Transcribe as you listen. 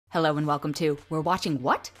Hello and welcome to We're Watching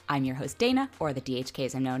What? I'm your host Dana, or the DHK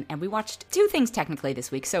as I'm known, and we watched two things technically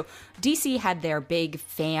this week. So DC had their big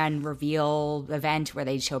fan reveal event where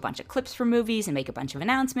they show a bunch of clips from movies and make a bunch of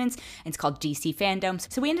announcements, and it's called DC FanDome.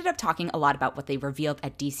 So we ended up talking a lot about what they revealed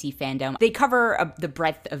at DC FanDome. They cover the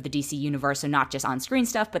breadth of the DC universe, so not just on-screen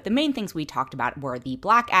stuff, but the main things we talked about were the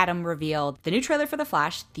Black Adam reveal, the new trailer for The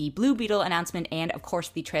Flash, the Blue Beetle announcement, and of course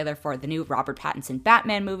the trailer for the new Robert Pattinson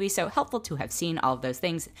Batman movie. So helpful to have seen all of those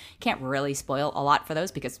things. Can't really spoil a lot for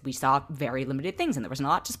those because we saw very limited things and there wasn't a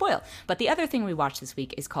lot to spoil. But the other thing we watched this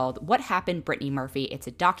week is called What Happened, Brittany Murphy. It's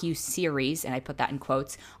a docu-series, and I put that in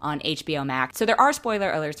quotes, on HBO Max. So there are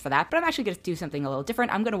spoiler alerts for that, but I'm actually going to do something a little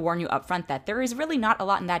different. I'm going to warn you up front that there is really not a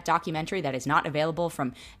lot in that documentary that is not available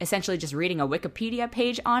from essentially just reading a Wikipedia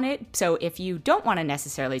page on it. So if you don't want to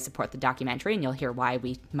necessarily support the documentary, and you'll hear why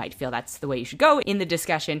we might feel that's the way you should go in the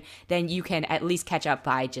discussion, then you can at least catch up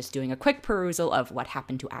by just doing a quick perusal of what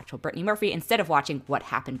happened to actual Brittany Murphy instead of watching What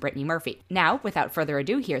Happened, Brittany Murphy. Now, without further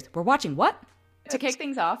ado, here's We're Watching What? To kick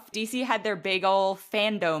things off, DC had their big ol'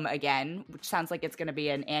 FanDome again, which sounds like it's going to be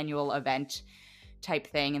an annual event type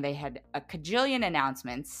thing, and they had a cajillion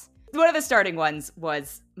announcements. One of the starting ones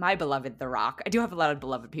was my beloved The Rock. I do have a lot of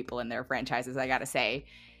beloved people in their franchises, I gotta say.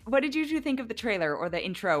 What did you two think of the trailer or the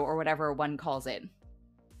intro or whatever one calls it?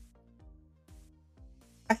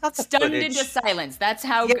 I thought the Stunned footage... into silence. That's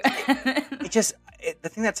how... Yeah, the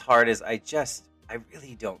thing that's hard is I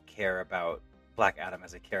really don't care about Black Adam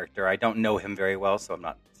as a character. I don't know him very well, so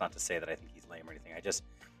it's not to say that I think he's lame or anything.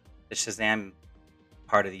 The Shazam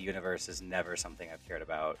part of the universe is never something I've cared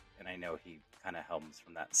about, and I know he kind of helms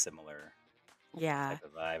from that similar type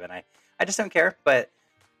of vibe, and I just don't care, but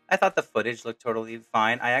I thought the footage looked totally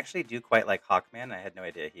fine. I actually do quite like Hawkman. I had no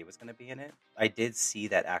idea he was going to be in it. I did see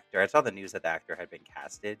that actor. I saw the news that the actor had been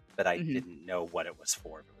casted, but I didn't know what it was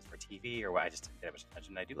for. If it was for TV or what, I just didn't pay much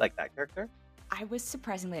attention. I do like that character. I was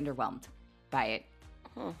surprisingly underwhelmed by it.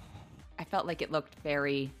 I felt like it looked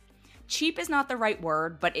very... cheap is not the right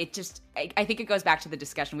word, but it just... I think it goes back to the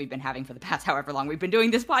discussion we've been having for the past however long we've been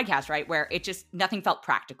doing this podcast, right? Where it just... nothing felt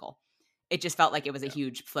practical. It just felt like it was a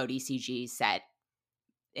huge floaty CG set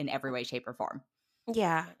in every way, shape, or form.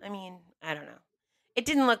 Yeah, I mean, I don't know. It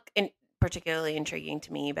didn't look particularly intriguing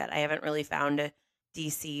to me, but I haven't really found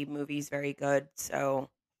DC movies very good, so...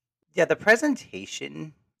 Yeah, the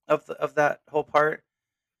presentation of that whole part...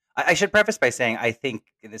 I should preface by saying I think,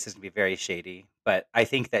 and this is going to be very shady, but I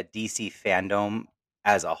think that DC FanDome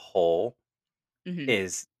as a whole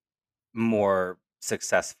is more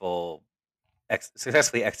successfully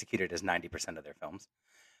executed as 90% of their films.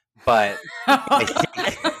 But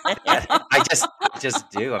I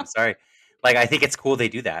just do. I'm sorry. Like, I think it's cool they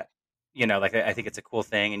do that. You know, like, I think it's a cool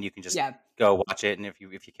thing, and you can just go watch it, and if you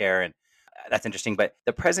care, and that's interesting. But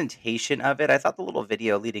the presentation of it, I thought the little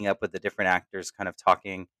video leading up with the different actors kind of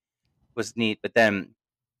talking was neat. But then,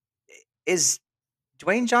 is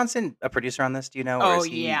Dwayne Johnson a producer on this? Do you know? Oh, or is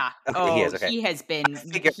he... yeah. Okay, he is. Okay. He has been.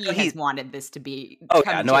 He has wanted this to be. Oh,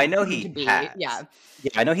 yeah. No, I know he has. Yeah.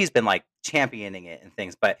 Yeah, I know he's been like championing it and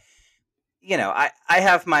things, but you know, I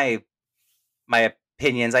have my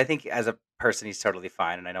opinions. I think as a person, he's totally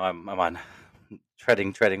fine, and I know I'm on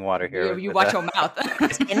treading water here. You watch your mouth.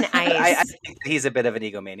 I think he's a bit of an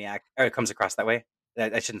egomaniac, or it comes across that way.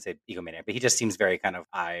 I shouldn't say egomaniac, but he just seems very kind of,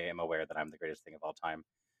 I am aware that I'm the greatest thing of all time,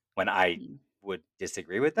 when I would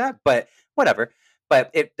disagree with that, but whatever.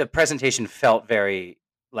 But the presentation felt very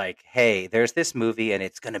like, hey, there's this movie and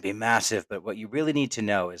it's going to be massive, but what you really need to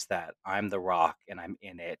know is that I'm The Rock and I'm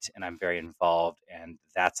in it and I'm very involved, and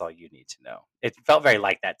that's all you need to know. It felt very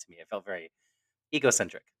like that to me. It felt very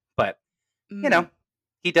egocentric, but you know,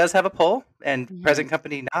 he does have a pull, and present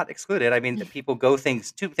company not excluded. I mean, the people go to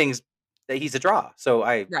things that he's a draw. So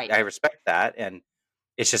I respect that, and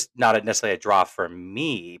it's just not necessarily a draw for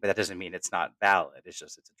me, but that doesn't mean it's not valid. It's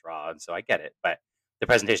just, it's a draw, and so I get it. But the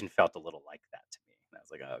presentation felt a little like that to me. And I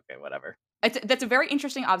was like, oh, okay, whatever. That's a very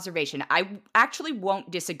interesting observation. I actually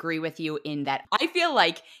won't disagree with you in that I feel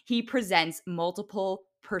like he presents multiple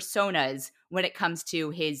personas when it comes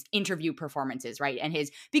to his interview performances, right? And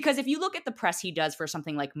because if you look at the press he does for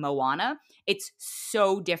something like Moana, it's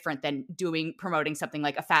so different than promoting something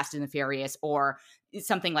like a Fast and the Furious or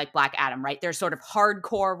something like Black Adam, right? There's sort of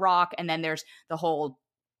hardcore rock, and then there's the whole,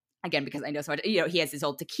 again, because I know so much, you know, he has his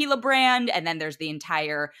old tequila brand, and then there's the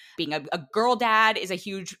entire being a girl dad is a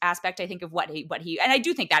huge aspect, I think, of what he, and I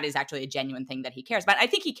do think that is actually a genuine thing that he cares about. I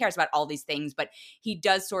think he cares about all these things, but he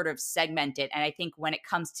does sort of segment it. And I think when it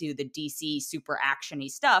comes to the DC super actiony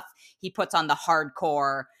stuff, he puts on the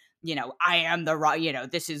hardcore, I am the Rock,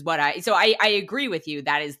 this is what so I agree with you.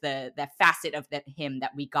 That is the facet of him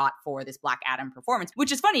that we got for this Black Adam performance,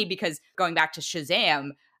 which is funny because going back to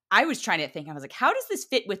Shazam, I was trying to think, I was like, how does this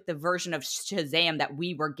fit with the version of Shazam that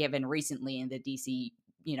we were given recently in the DC,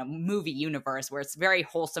 movie universe, where it's very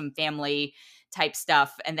wholesome family type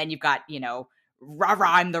stuff. And then you've got, rah,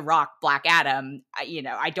 rah, I'm the Rock, Black Adam.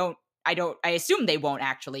 I assume they won't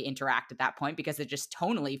actually interact at that point because it just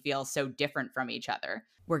tonally feels so different from each other.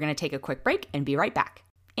 We're going to take a quick break and be right back.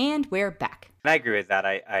 And we're back. And I agree with that.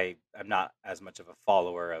 I'm not as much of a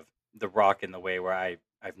follower of The Rock in the way where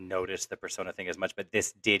I've noticed the persona thing as much, but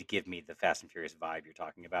this did give me the Fast and Furious vibe you're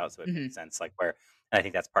talking about. So it makes sense. And I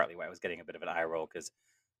think that's partly why I was getting a bit of an eye roll, because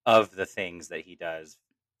of the things that he does,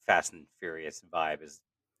 Fast and Furious vibe is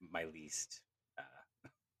my least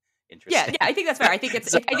interesting. Yeah, I think that's fair. I think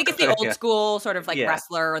it's the old school sort of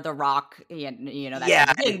wrestler, The Rock, that kind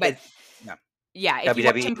of thing. But if you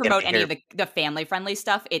watch him promote any of the family friendly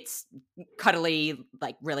stuff, it's cuddly,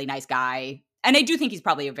 really nice guy. And I do think he's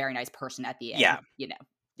probably a very nice person at the end. Yeah.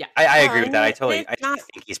 I agree with that. I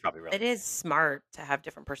think he's probably really. It is smart to have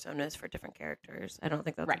different personas for different characters. I don't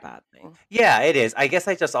think that's a bad thing. Yeah, it is. I guess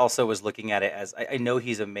I just also was looking at it as I know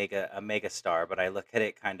he's a mega star, but I look at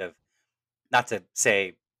it kind of, not to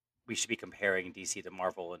say we should be comparing DC to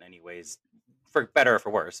Marvel in any ways, for better or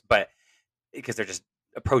for worse, but because they're just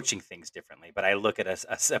approaching things differently. But I look at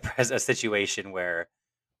a situation where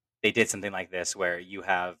they did something like this, where you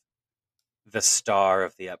have the star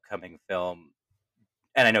of the upcoming film,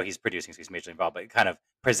 and I know he's producing, so he's majorly involved, but kind of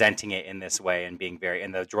presenting it in this way and being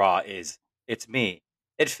and the draw is, it's me.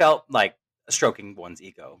 It felt like stroking one's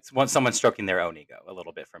ego. Someone stroking their own ego a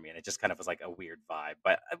little bit for me, and it just kind of was like a weird vibe,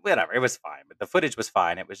 but whatever, it was fine. But the footage was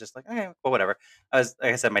fine. It was just like, okay, well, whatever. Like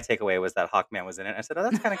I said, my takeaway was that Hawkman was in it. I said, oh,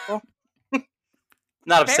 that's kind of cool.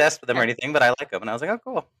 Not obsessed with him or anything, but I like him, and I was like, oh,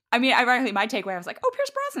 cool. I mean, ironically, my takeaway, I was like, oh,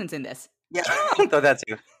 Pierce Brosnan's in this. Yeah, though that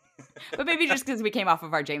too. But maybe just because we came off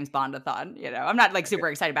of our James Bond-a-thon, I'm not super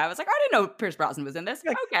excited about it. I was like, I didn't know Pierce Brosnan was in this.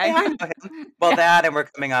 Okay. Yeah, well, that, and we're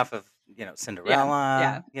coming off of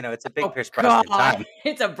Cinderella. Yeah. It's a big Pierce Brosnan time.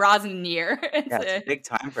 It's a Brosnan year. It's a big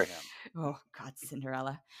time for him. Oh God,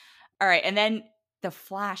 Cinderella. All right, and then the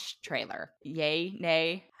Flash trailer. Yay,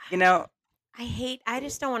 nay? I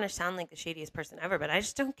just don't want to sound like the shadiest person ever, but I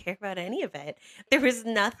just don't care about any of it. There was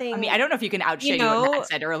nothing. I mean, I don't know if you can outshade what Matt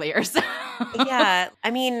said earlier. So. Yeah,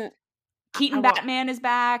 I mean, Keaton Batman is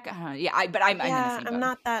back. I'm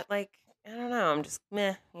not that I don't know. I'm just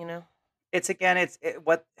meh, It's again,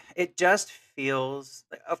 it just feels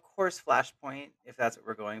like, of course, Flashpoint, if that's what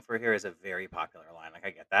we're going for here, is a very popular line. I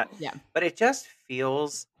get that. Yeah. But it just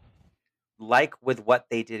feels like with what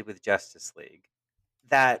they did with Justice League,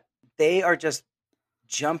 that they are just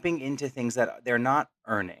jumping into things that they're not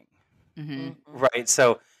earning. Mm-hmm. Right?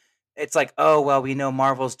 So it's like, oh, well, we know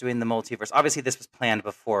Marvel's doing the multiverse. Obviously, this was planned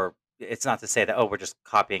before. It's not to say that, oh, we're just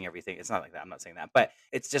copying everything. It's not like that. I'm not saying that. But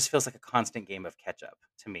it just feels like a constant game of catch up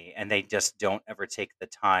to me. And they just don't ever take the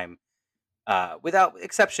time, without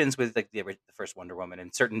exceptions with the first Wonder Woman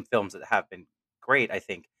and certain films that have been great. I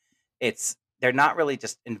think they're not really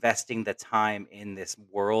just investing the time in this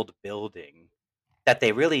world building that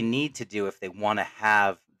they really need to do if they want to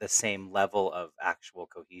have the same level of actual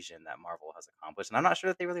cohesion that Marvel has accomplished. And I'm not sure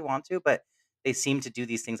that they really want to, but they seem to do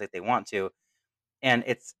these things like they want to. And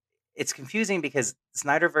it's confusing because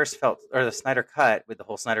the Snyder Cut, with the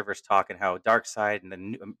whole Snyderverse talk and how Darkseid and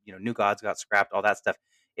the New Gods got scrapped, all that stuff,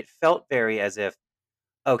 it felt very as if,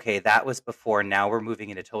 okay, that was before, now we're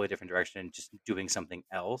moving in a totally different direction and just doing something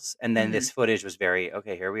else. And then this footage was very,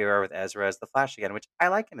 okay, here we are with Ezra as the Flash again, which I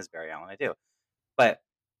like him as Barry Allen, I do. But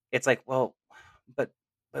it's like, well, but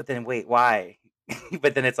then wait, why?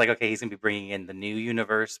 But then it's like, okay, he's going to be bringing in the new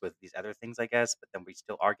universe with these other things, I guess. But then we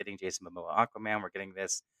still are getting Jason Momoa Aquaman. We're getting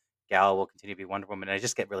this. Gal will continue to be Wonder Woman. And I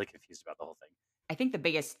just get really confused about the whole thing. I think the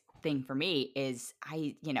biggest thing for me is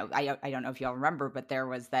I don't know if y'all remember, but there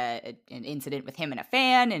was an incident with him and a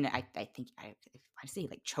fan. And I think I see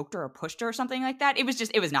choked her or pushed her or something like that. It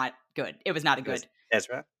was not good. It was not a good.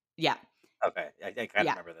 Ezra? Yeah. Okay. I kind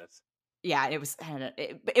of remember this. Yeah, it was. I don't know.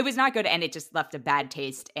 It was not good, and it just left a bad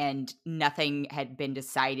taste. And nothing had been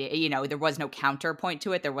decided. There was no counterpoint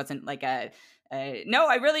to it. There wasn't no.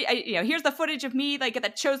 Here's the footage of me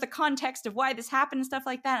that shows the context of why this happened and stuff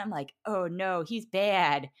like that. I'm like, oh no, he's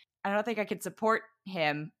bad. I don't think I could support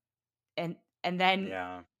him. And then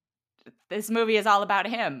this movie is all about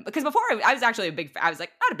him. Because before I was actually I was not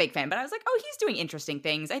a big fan, but I was like, oh, he's doing interesting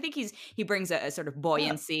things. I think he brings a sort of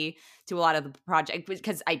buoyancy to a lot of the project,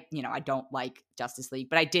 because I don't like Justice League,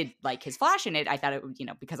 but I did like his Flash in it. I thought it,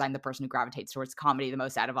 because I'm the person who gravitates towards comedy the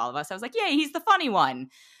most out of all of us. I was like, yay, he's the funny one.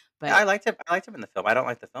 Yeah, I But liked him. I liked him in the film. I don't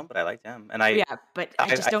like the film, but I liked him, and yeah, but I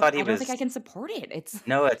just I thought he don't think I was. can support it. It's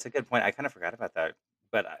No, it's a good point. I kind of forgot about that,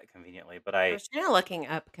 but conveniently, but I was trying to looking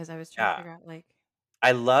up because I was trying to yeah, figure out like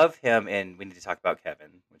I love him in We Need to Talk About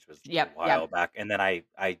Kevin, which was a yep, while yep, back, and then I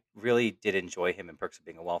really did enjoy him in Perks of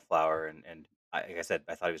Being a Wallflower, and like I said,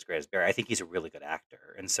 I thought he was great as Barry. I think he's a really good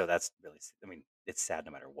actor, and so that's really. I mean, it's sad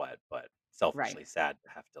no matter what, but right, selfishly sad to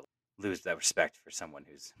have to lose that respect for someone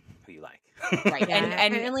who you like. right. yeah. And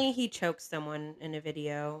Apparently, he choked someone in a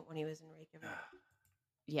video when he was in Reykjavik.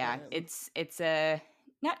 yeah, Um, it's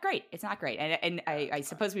not great. It's not great. And Yeah, I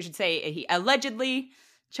it's not. suppose we should say he allegedly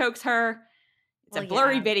chokes her. It's a well,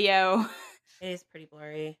 blurry yeah, video, it is pretty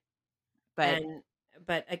blurry, but and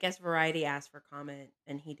but I guess Variety asked for comment,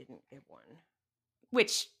 and he didn't give one.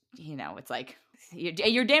 which it's like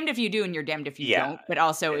you're damned if you do and you're damned if you Yeah, don't. But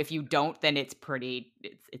also, it, if you don't, then it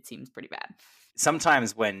seems pretty bad.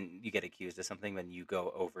 sometimes when you get accused of something, when you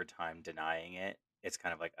go overtime denying it, it's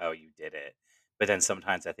kind of like, oh, you did it. But then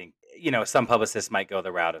sometimes I think, some publicists might go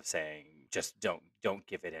the route of saying, just don't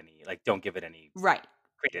give it any, like, don't give it any Right.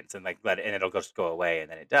 credence, and like let it, and it'll just go away,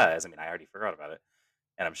 and then it does. I mean, I already forgot about it,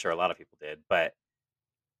 and I'm sure a lot of people did, but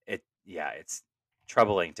it's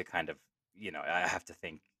troubling to kind of, I have to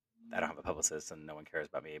think. I don't have a publicist, and no one cares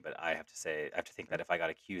about me, but I have to think that if I got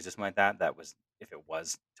accused of something like that, if it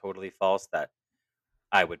was totally false, that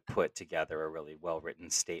I would put together a really well written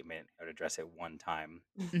statement. I would address it one time,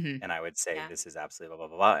 Hmm. and I would say, Yeah. "This is absolutely blah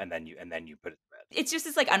blah blah," and then you put it in red. It's just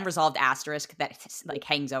this like Yeah, unresolved asterisk that yeah, like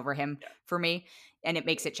hangs over him yeah. for me, and it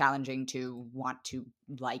makes it challenging to want to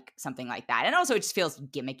like something like that. And also, it just feels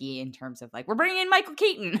gimmicky in terms of like we're bringing in Michael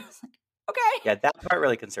Keaton. It's like, okay, Yeah, that part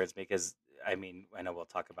really concerns me because I mean I know we'll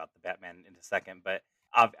talk about the Batman in a second, but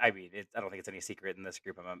I mean I don't think it's any secret in this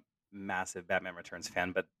group. I'm a massive Batman Returns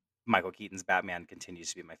fan, but Michael Keaton's Batman continues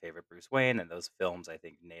to be my favorite Bruce Wayne, and those films I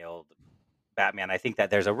think nailed Batman. I think that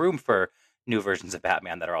there's a room for new versions of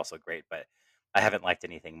Batman that are also great, but I haven't liked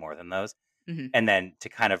anything more than those. hmm And then to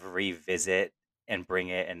kind of revisit and bring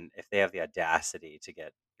it, and if they have the audacity to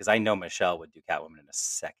get, because I know Michelle would do Catwoman in a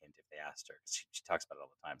second if they asked her. She talks about it all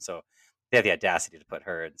the time. So they have the audacity to put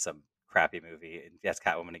her in some crappy movie, and if that's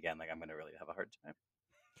Catwoman again, like I'm going to really have a hard time.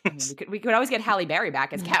 I mean, we could always get Halle Berry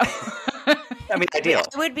back as Cat. I mean, ideal.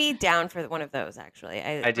 I would be down for one of those actually.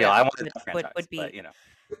 Ideal. I wanted that franchise, would be but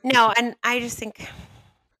no, and I just think,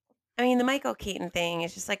 I mean, the Michael Keaton thing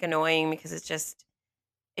is just like annoying because it just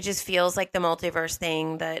feels like the multiverse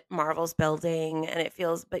thing that Marvel's building, and it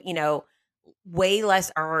feels, but way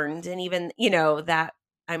less earned, and even that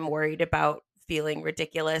I'm worried about feeling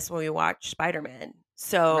ridiculous when we watch Spider-Man. Right.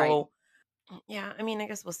 So yeah, I mean, I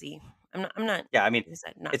guess we'll see. I'm not. yeah, I mean, like I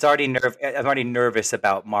said, not it's already I'm already nervous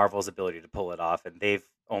about Marvel's ability to pull it off, and they've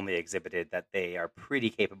only exhibited that they are pretty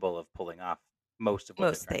capable of pulling off most of what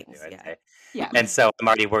most they're trying to things. do, I'd Yeah. say. Yeah. And so I'm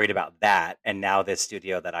already worried about that. And now this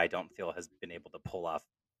studio that I don't feel has been able to pull off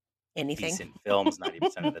Anything. decent films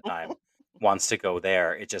 90% of the time wants to go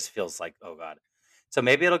there. It just feels like, oh God. So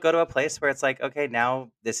maybe it'll go to a place where it's like, okay,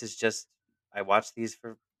 now this is just, I watch these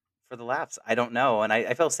for the laughs. I don't know. And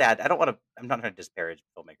I feel sad. I'm not trying to disparage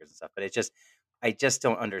filmmakers and stuff, but I just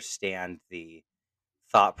don't understand the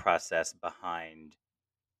thought process behind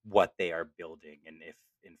what they are building. And if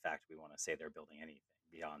in fact we want to say they're building anything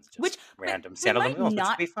beyond Which just random we standalone might films, which would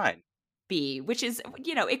not be fine. be, which is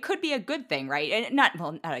it could be a good thing, right? And not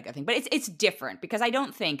a good thing, but it's different because I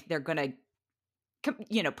don't think they're gonna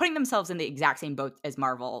putting themselves in the exact same boat as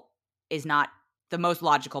Marvel is not the most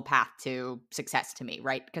logical path to success to me,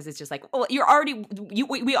 right? Because it's just like, well, we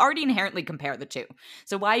already inherently compare the two,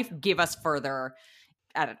 so why give us further?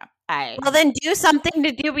 I don't know. Well, then do something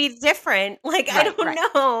to be different. Like I Right, don't right.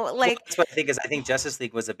 know. Well, Like that's what I think is. I think Justice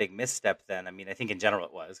League was a big misstep. Then, I mean, I think in general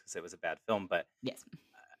it was because it was a bad film. Yes.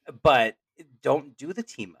 But don't do the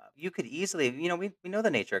team up. You could easily, we know the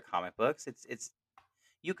nature of comic books. It's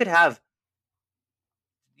you could have,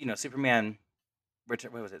 Superman. What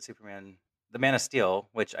was it? Superman, the Man of Steel,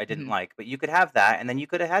 which I didn't Mhm. like, but you could have that, and then you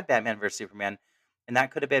could have had Batman versus Superman, and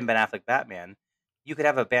that could have been Ben Affleck Batman. You could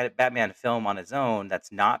have a Batman film on its own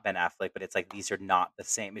that's not Ben Affleck, but it's like these are not the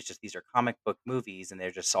same. It's just these are comic book movies, and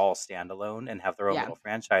they're just all standalone and have their own Yeah. little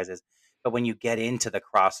franchises. But when you get into the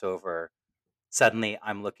crossover, suddenly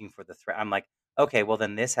I'm looking for the threat. I'm like, okay, well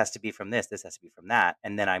then this has to be from this has to be from that,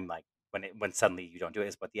 and then I'm like, when suddenly you don't do it,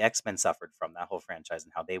 is what the X-Men suffered from that whole franchise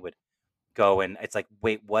and how they would go, and it's like,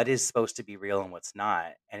 wait, what is supposed to be real and what's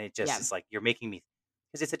not? And it just Yeah. is like you're making me,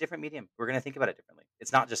 because it's a different medium. We're going to think about it differently.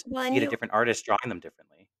 It's not just well, you get a different artist drawing them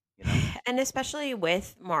differently. and especially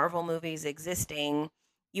with Marvel movies existing,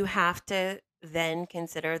 you have to then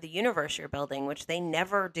consider the universe you're building, which they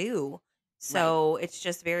never do. So it's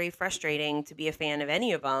just very frustrating to be a fan of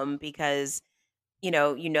any of them because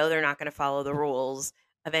they're not going to follow the rules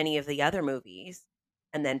of any of the other movies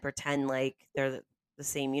and then pretend like they're the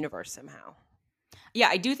same universe somehow. Yeah,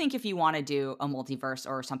 I do think if you want to do a multiverse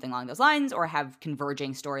or something along those lines or have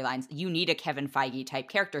converging storylines, you need a Kevin Feige type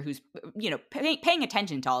character who's, paying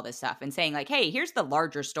attention to all this stuff and saying like, hey, here's the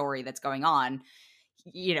larger story that's going on.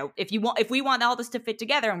 If we want all this to fit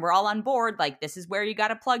together and we're all on board, like this is where you got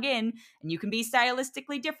to plug in, and you can be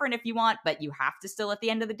stylistically different if you want, but you have to still at the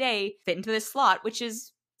end of the day fit into this slot, which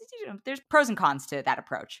is, there's pros and cons to that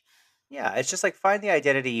approach. Yeah, it's just like find the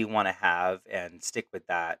identity you want to have and stick with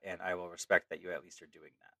that, and I will respect that you at least are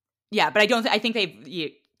doing that. Yeah, but I think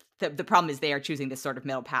the problem is they are choosing this sort of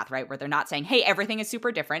middle path, right? Where they're not saying, hey, everything is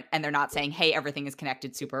super different, and they're not saying, hey, everything is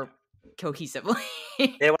connected super cohesively.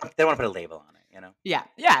 They want to put a label on it, Yeah.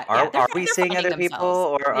 Are we seeing other people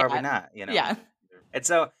or are we not? Yeah. And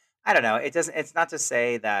so I don't know. It's not to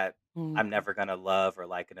say that Mm. I'm never gonna love or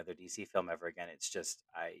like another DC film ever again. It's just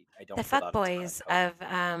I don't. The feel that fuckboys it's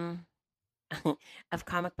gonna of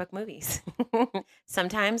comic book movies.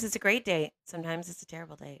 Sometimes it's a great date. Sometimes it's a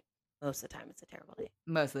terrible date. Most of the time it's a terrible date.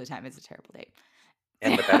 Most of the time it's a terrible date.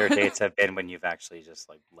 And the better dates have been when you've actually just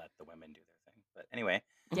like let the women do their thing. But anyway,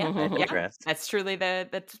 Yeah, that's truly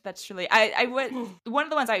that's truly I would one of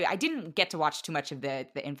the ones I didn't get to watch too much of the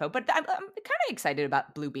info, but I'm kind of excited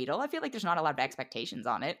about Blue Beetle. I feel like there's not a lot of expectations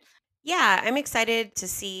on it. Yeah, I'm excited to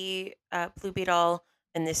see Blue Beetle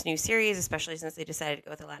in this new series, especially since they decided to go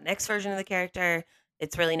with the Latinx version of the character.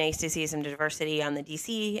 It's really nice to see some diversity on the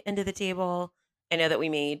DC end of the table. I know that we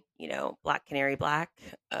made, Black Canary black,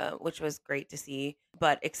 which was great to see,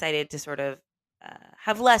 but excited to sort of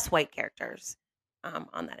have less white characters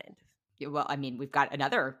on that end. Yeah, well, I mean, we've got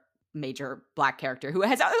another major black character who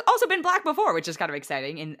has also been black before, which is kind of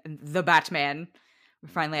exciting. In The Batman, we're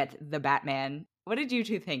finally at The Batman. What did you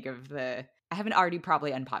two think of I have an already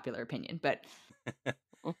probably unpopular opinion, but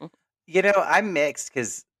I'm mixed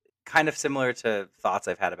because kind of similar to thoughts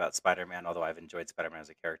I've had about Spider-Man, although I've enjoyed Spider-Man as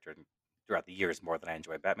a character throughout the years more than I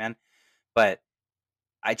enjoy Batman. But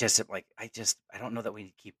I just am like, I don't know that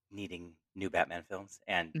we keep needing new Batman films,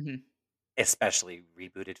 and especially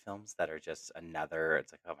rebooted films that are just another.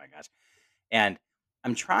 It's like, oh my gosh, and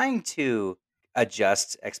I'm trying to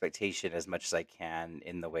adjust expectation as much as I can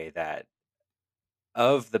in the way that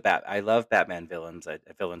I love Batman villains, and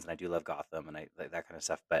I do love Gotham and I like that kind of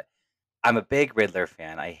stuff. But I'm a big Riddler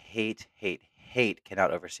fan. I hate, hate, hate,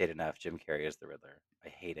 cannot overstate enough Jim Carrey as the Riddler. I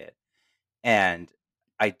hate it. And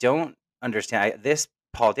I don't understand this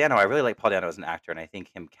Paul Dano. I really like Paul Dano as an actor, and I think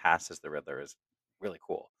him cast as the Riddler is really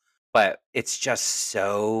cool. But it's just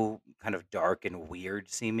so kind of dark and weird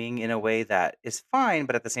seeming in a way that is fine.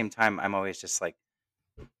 But at the same time, I'm always just like,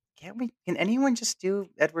 can anyone just do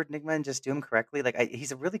Edward Nygma and just do him correctly? Like,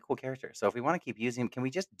 he's a really cool character. So if we want to keep using him, can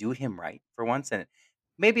we just do him right for once? And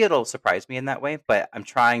maybe it'll surprise me in that way, but I'm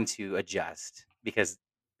trying to adjust because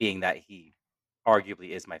being that he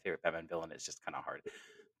arguably is my favorite Batman villain, it's just kind of hard.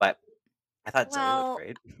 But I thought Zoe looked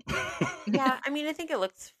great. Yeah, I mean, I think it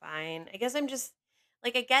looks fine. I guess I'm just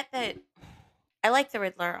like, I get that I like the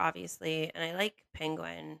Riddler, obviously, and I like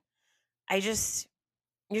Penguin.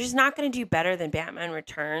 You're just not going to do better than Batman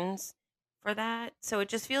Returns for that. So it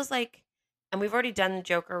just feels like, and we've already done the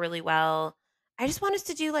Joker really well. I just want us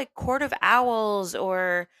to do like Court of Owls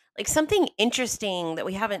or like something interesting that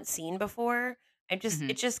we haven't seen before.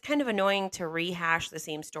 It's just kind of annoying to rehash the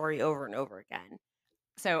same story over and over again.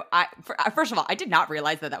 So first of all, I did not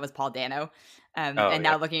realize that was Paul Dano.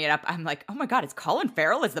 Now looking it up, I'm like, oh my God, it's Colin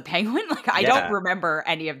Farrell as the Penguin? Like, I don't remember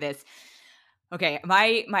any of this. Okay,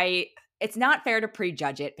 my it's not fair to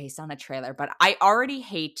prejudge it based on a trailer, but I already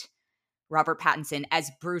hate Robert Pattinson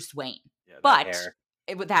as Bruce Wayne. Yeah, but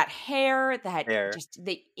with that hair, just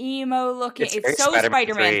the emo looking, it's so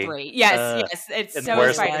Spider-Man 3. Yes, it's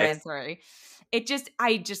so Spider-Man 3.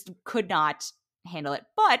 I just could not handle it.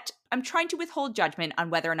 But I'm trying to withhold judgment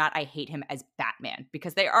on whether or not I hate him as Batman,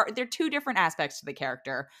 because they're two different aspects to the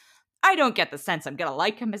character. I don't get the sense I'm gonna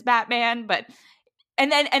like him as Batman, but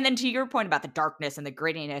and then to your point about the darkness and the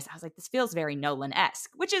grittiness, I was like, this feels very Nolan-esque,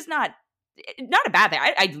 which is not a bad thing.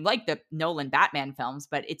 I like the Nolan Batman films,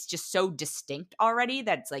 but it's just so distinct already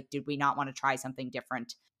that it's like, did we not want to try something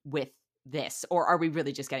different with this, or are we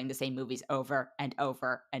really just getting the same movies over and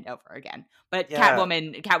over and over again? But yeah.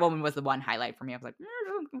 Catwoman was the one highlight for me. I was like,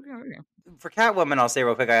 for Catwoman, I'll say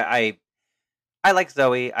real quick, I like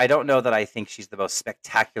Zoe. I don't know that I think she's the most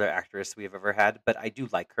spectacular actress we have ever had, but I do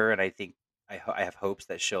like her, and I think I have hopes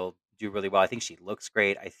that she'll do really well. I think she looks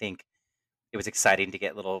great. I think it was exciting to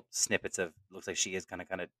get little snippets of, looks like she is kind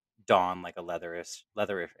of don like a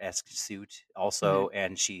leather-esque suit also,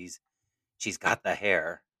 and she's got the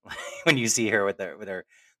hair. When you see her with her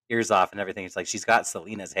ears off and everything, it's like she's got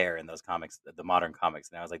Selena's hair in those comics, the modern comics.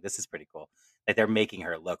 And I was like, this is pretty cool. Like they're making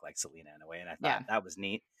her look like Selena in a way, and I thought that was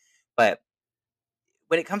neat. But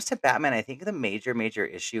when it comes to Batman, I think the major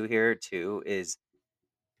issue here too is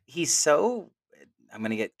he's so. I'm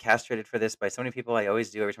going to get castrated for this by so many people. I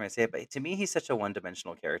always do every time I say it, but to me, he's such a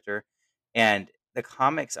one-dimensional character. And the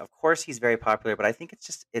comics, of course, he's very popular, but I think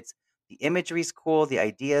it's the imagery's cool, the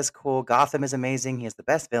idea is cool. Gotham is amazing. He has the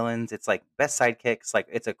best villains. It's like best sidekicks. Like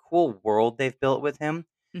it's a cool world they've built with him.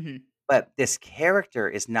 But this character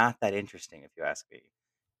is not that interesting, if you ask me.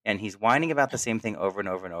 And he's whining about the same thing over and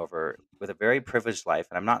over and over with a very privileged life.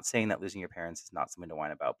 And I'm not saying that losing your parents is not something to whine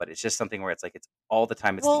about, but it's just something where it's like it's all the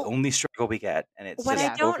time. It's the only struggle we get, and it's what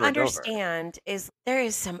just I don't over and over. understand is there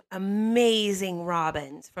is some amazing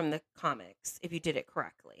Robins from the comics if you did it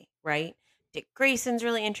correctly, right? Dick Grayson's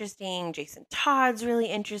really interesting. Jason Todd's really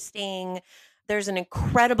interesting. There's an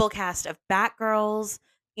incredible cast of Batgirls,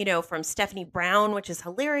 from Stephanie Brown, which is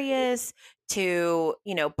hilarious, to,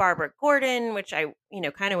 Barbara Gordon, which I,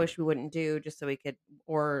 kind of wish we wouldn't do just so we could,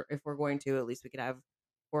 or if we're going to, at least we could have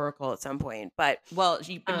Oracle at some point. But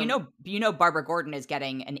Barbara Gordon is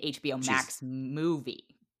getting an HBO Max movie,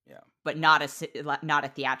 but not a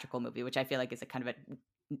theatrical movie, which I feel like is a kind of a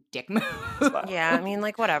dick move. Yeah, I mean,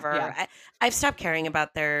 like whatever. Yeah. I've stopped caring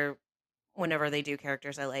about their whenever they do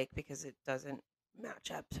characters I like because it doesn't match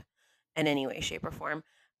up in any way, shape, or form.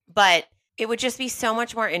 But it would just be so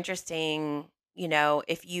much more interesting,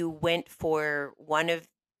 if you went for one of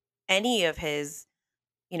any of his,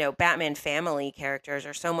 Batman family characters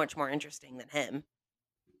are so much more interesting than him.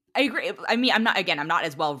 I agree. I mean, I'm not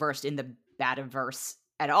as well versed in the Bativerse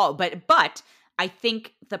at all, but I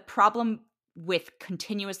think the problem with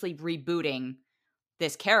continuously rebooting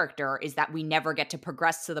this character is that we never get to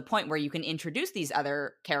progress to the point where you can introduce these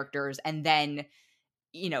other characters and then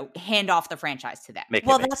hand off the franchise to them.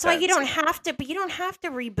 That's why you don't have to. But you don't have to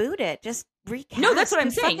reboot it. Just recast. No, that's what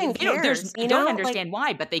I'm saying. I don't understand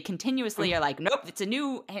why, but they continuously are like, nope, it's a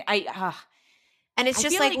new. And it's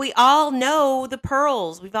just like we all know the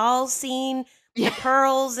pearls. We've all seen the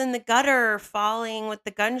pearls in the gutter falling with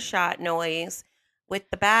the gunshot noise, with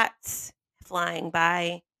the bats flying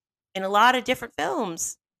by, in a lot of different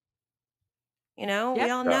films. We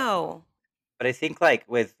all know. But I think like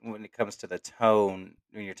when it comes to the tone,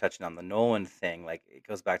 when you're touching on the Nolan thing, like it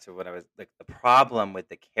goes back to what I was like. The problem with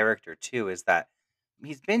the character too is that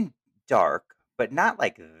he's been dark, but not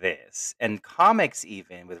like this. And comics,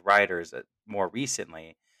 even with writers more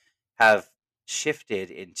recently, have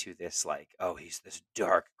shifted into this like, oh, he's this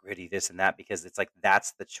dark, gritty, this and that, because it's like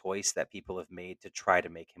that's the choice that people have made to try to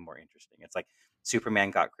make him more interesting. It's like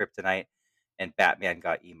Superman got kryptonite and Batman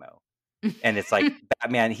got emo. And it's like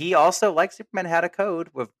Batman, he also, like Superman, had a code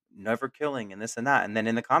with never killing and this and that. And then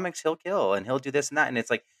in the comics, he'll kill and he'll do this and that. And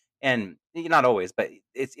it's like, and not always, but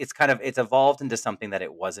it's kind of, it's evolved into something that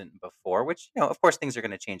it wasn't before, which, of course, things are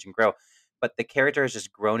going to change and grow. But the character has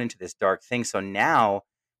just grown into this dark thing. So now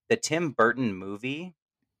the Tim Burton movie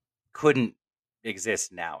couldn't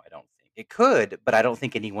exist now, I don't think. It could, but I don't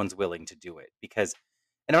think anyone's willing to do it because,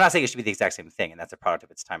 and I'm not saying it should be the exact same thing, and that's a product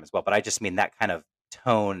of its time as well, but I just mean that kind of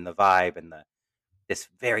tone, the vibe, and this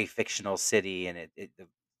very fictional city, and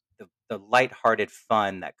the lighthearted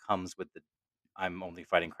fun that comes with the I'm only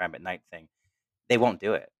fighting crime at night thing. They won't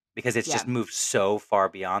do it because it's just moved so far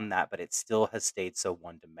beyond that, but it still has stayed so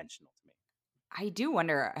one-dimensional to me. I do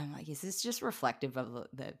wonder, I'm like, is this just reflective of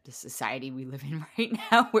the society we live in right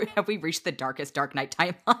now? Where have we reached the darkest Dark Knight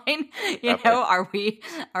timeline? Are we,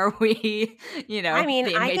 I mean,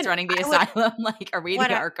 the inmates running the asylum? Like, are we the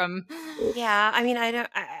Arkham? Yeah, I mean, I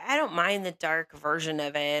don't mind the dark version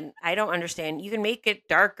of it. I don't understand. You can make it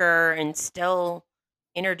darker and still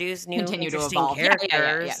introduce new interesting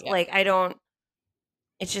characters. Yeah. Like, I don't.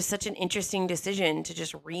 It's just such an interesting decision to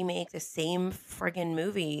just remake the same friggin'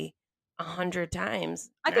 movie 100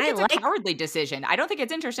 times. I think it's a cowardly decision. I don't think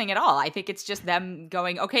it's interesting at all. I think it's just them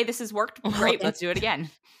going, okay, this has worked. Great, let's do it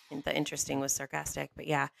again. The interesting was sarcastic, but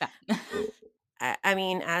yeah. I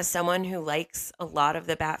mean, as someone who likes a lot of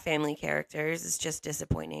the Bat family characters, it's just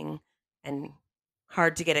disappointing and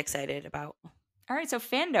hard to get excited about. All right, so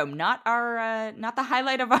FanDome, not the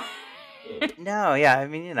highlight of our... No, yeah, I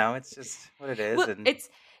mean, it's just what it is. Well, it's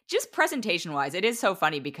just presentation-wise, it is so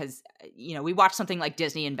funny because, we watch something like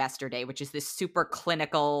Disney Investor Day, which is this super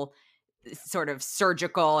clinical, sort of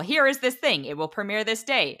surgical, here is this thing, it will premiere this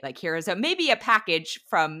day. Like, here is maybe a package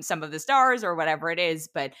from some of the stars or whatever it is,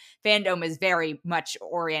 but FanDome is very much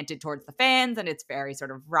oriented towards the fans, and it's very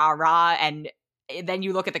sort of rah-rah, and then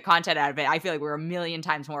you look at the content out of it, I feel like we're a million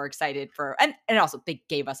times more excited for, and also they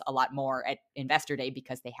gave us a lot more at Investor Day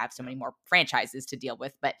because they have so many more franchises to deal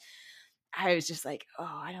with. But I was just like, oh,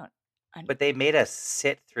 I don't. But they made us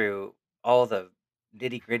sit through all the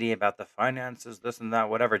nitty gritty about the finances, this and that,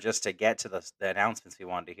 whatever, just to get to the announcements we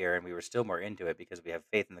wanted to hear, and we were still more into it because we have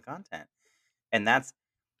faith in the content. And that's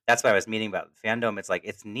what I was meaning about FanDome. It's like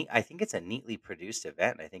it's neat. I think it's a neatly produced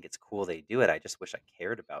event. I think it's cool they do it. I just wish I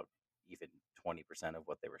cared about even 20% of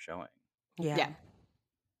what they were showing. Yeah.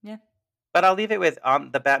 Yeah. But I'll leave it with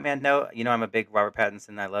on the Batman note. I'm a big Robert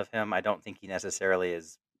Pattinson. I love him. I don't think he necessarily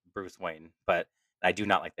is Bruce Wayne, but I do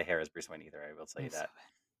not like the hair as Bruce Wayne either. I will tell you that.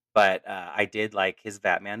 But I did like his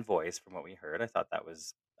Batman voice from what we heard. I thought that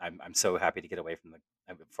was. I'm so happy to get away from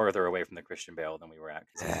further away from the Christian Bale than we were at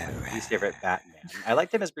because he's my least favorite Batman. I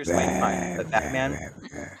liked him as Bruce Wayne fine, but Batman,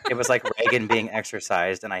 it was like Reagan being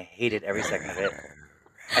exercised, and I hated every second of it.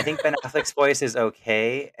 I think Ben Affleck's voice is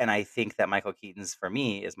okay, and I think that Michael Keaton's, for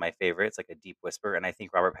me, is my favorite. It's like a deep whisper, and I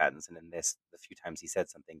think Robert Pattinson in this, the few times he said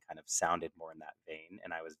something, kind of sounded more in that vein,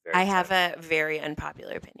 and I was very I excited. have a very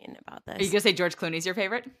unpopular opinion about Are you this. gonna say George Clooney's your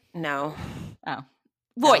favorite? No. Oh,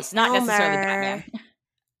 voice, not necessarily Batman.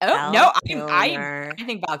 Oh no, I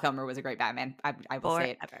think Val Kilmer was a great Batman. I will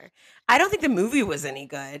say it. I don't think the movie was any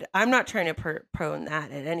good. I'm not trying to prone that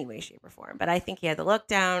in any way, shape, or form, but I think he had the look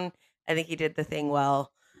down. I think he did the thing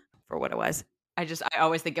well for what it was. I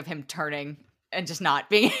always think of him turning and just not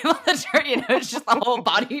being able to turn. It's just the whole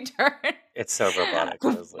body turn. It's so robotic.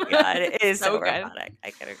 God, it is so robotic. I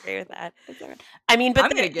can agree with that. I mean, but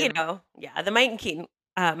the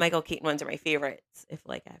Michael Keaton ones are my favorites. If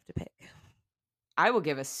I have to pick. I will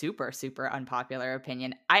give a super, super unpopular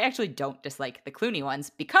opinion. I actually don't dislike the Clooney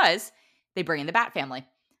ones because they bring in the Bat family.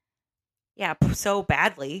 Yeah, so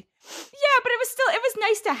badly. Yeah, but it was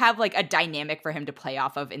nice to have like a dynamic for him to play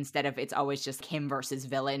off of instead of it's always just him versus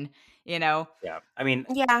villain, Yeah, I mean,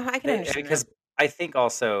 yeah, I can understand because I think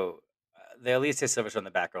also the Alicia Silverstone and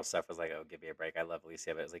the Batgirl stuff was like, oh, give me a break. I love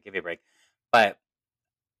Alicia, but it was like, give me a break. But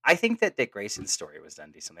I think that Dick Grayson's story was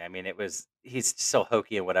done decently. I mean, he's still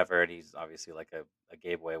hokey and whatever, and he's obviously like a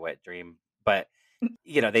gay boy wet dream. But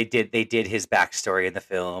they did his backstory in the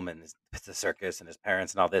film and the circus and his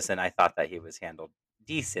parents and all this, and I thought that he was handled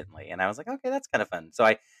decently, and I was like, okay, that's kind of fun. So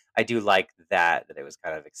I do like that it was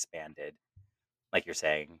kind of expanded, like you're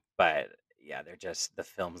saying. But yeah, they're just the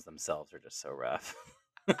films themselves are just so rough.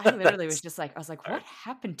 I literally was just like, what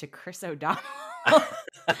happened to Chris O'Donnell?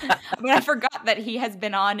 But I forgot that he has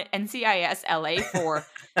been on NCIS LA for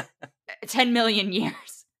 10 million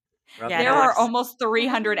years. There are almost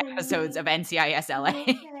 300 episodes of NCIS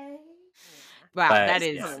LA. Wow, that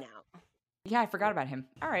is. Yeah, I forgot about him.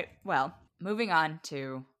 All right, well, moving on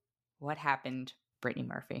to what happened, Brittany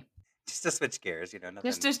Murphy. Just to switch gears,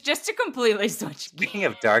 nothing. Just to completely switch gears. Speaking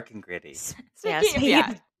of dark and gritty. Speaking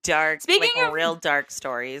of dark, speaking of real dark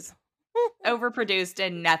stories. Overproduced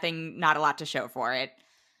and not a lot to show for it.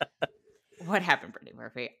 What happened, Brittany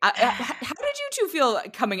Murphy? How did you two feel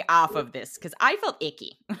coming off of this? Because I felt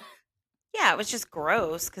icky. Yeah, it was just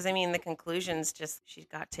gross. Because the conclusion's just she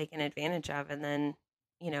got taken advantage of and then,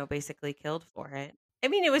 basically killed for it.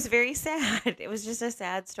 It was very sad. It was just a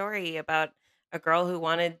sad story about a girl who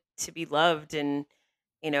wanted to be loved and,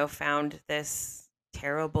 found this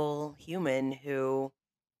terrible human who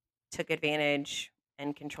took advantage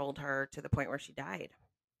and controlled her to the point where she died.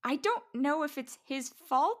 I don't know if it's his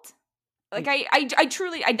fault. Like, I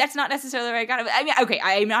truly, that's not necessarily what I got. Okay,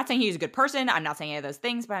 I'm not saying he's a good person. I'm not saying any of those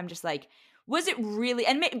things, but I'm just like, was it really,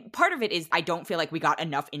 and part of it is I don't feel like we got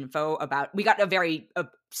enough info we got a very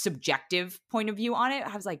subjective point of view on it.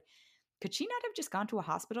 I was like, could she not have just gone to a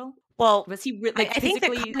hospital? Well, was he really, I think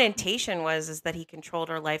the connotation is that he controlled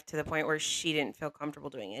her life to the point where she didn't feel comfortable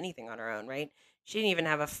doing anything on her own, right? She didn't even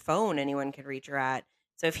have a phone anyone could reach her at.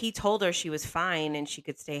 So if he told her she was fine and she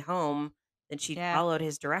could stay home, then she followed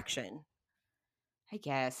his direction. I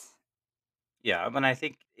guess. Yeah, but I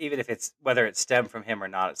think even if whether it stemmed from him or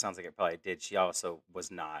not, it sounds like it probably did. She also was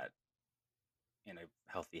not in a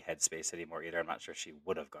healthy headspace anymore either. I'm not sure she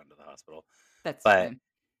would have gone to the hospital. But fine.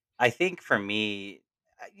 I think for me,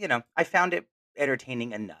 I found it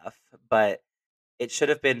entertaining enough, but it should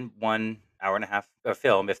have been 1 hour and a half of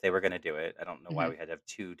film if they were going to do it. I don't know why we had to have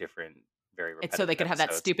two different very repetitive It's so they could have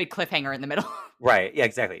that stupid cliffhanger in the middle. Right. Yeah,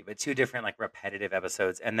 exactly. But two different like repetitive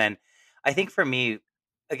episodes. And then I think for me,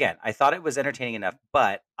 again, I thought it was entertaining enough,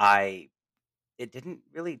 but it didn't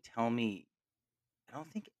really tell me, I don't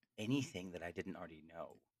think anything that I didn't already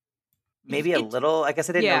know. Maybe a little. I guess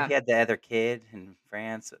I didn't know he had the other kid in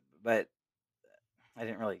France, but I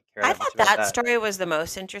didn't really care. I thought that story was the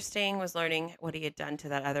most interesting, was learning what he had done to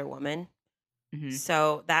that other woman. Mhm.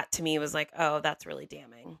 So that to me was like, oh, that's really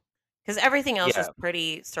damning. Because everything else Yeah. was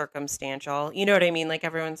pretty circumstantial. You know what I mean? Like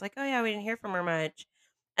everyone's like, oh yeah, we didn't hear from her much.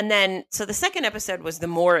 And then, so the second episode was the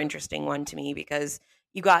more interesting one to me because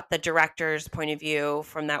you got the director's point of view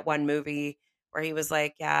from that one movie where he was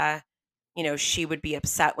like, yeah, she would be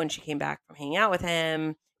upset when she came back from hanging out with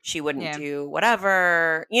him. She wouldn't Yeah. do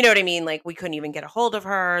whatever. You know what I mean? Like we couldn't even get a hold of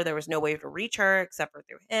her. There was no way to reach her except for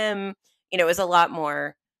through him. It was a lot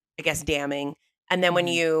more, I guess, damning. And then when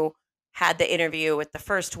Mhm. you had the interview with the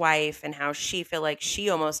first wife and how she feel like she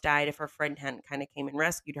almost died if her friend hadn't kind of came and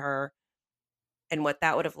rescued her and what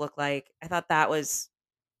that would have looked like, I thought that was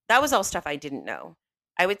all stuff I didn't know.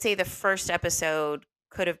 I would say the first episode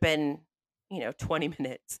could have been, 20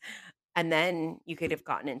 minutes. And then you could have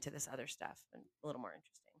gotten into this other stuff and a little more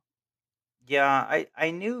interesting. Yeah,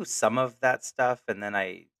 I knew some of that stuff, and then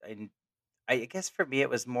I guess for me it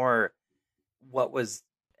was more what was.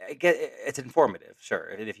 I get it's informative, sure.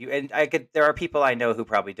 And if you and I could, there are people I know who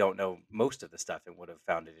probably don't know most of the stuff and would have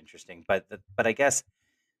found it interesting. But I guess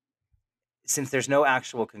since there's no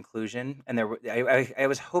actual conclusion, and I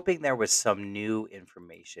was hoping there was some new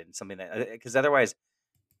information, something that because otherwise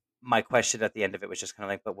my question at the end of it was just kind of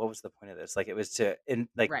like, but what was the point of this? Like it was to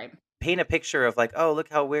like Right. paint a picture of like, oh, look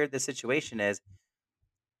how weird this situation is.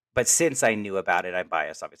 But since I knew about it, I'm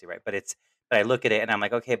biased, obviously, right? But I look at it and I'm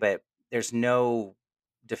like, okay, but there's no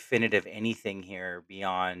definitive anything here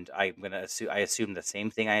beyond I assume the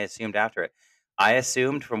same thing I assumed after it. I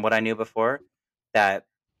assumed from what I knew before that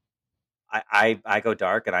I go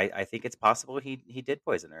dark and I think it's possible he did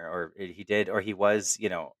poison her or he did or he was,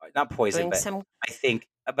 not poison, Doing some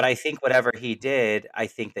I think whatever he did, I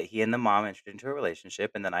think that he and the mom entered into a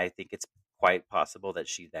relationship, and then I think it's quite possible that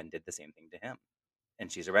she then did the same thing to him. And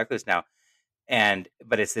she's a recluse now.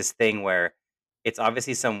 But it's this thing where it's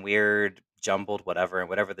obviously some weird jumbled whatever, and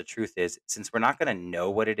whatever the truth is, since we're not going to know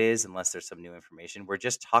what it is unless there's some new information, we're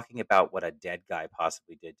just talking about what a dead guy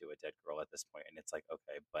possibly did to a dead girl at this point. And it's like,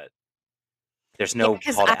 okay, but there's yeah, no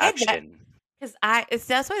because call to I had that action. because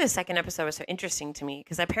that's why the second episode was so interesting to me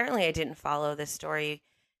because apparently I didn't follow this story,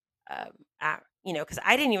 because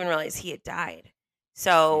I didn't even realize he had died. Mm.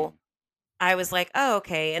 So I was like, oh,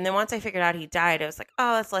 okay. And then once I figured out he died, I was like,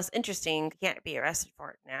 oh, that's less interesting. He can't be arrested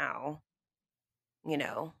for it now,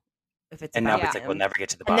 if it's And now about it's Yeah. like we'll him. never get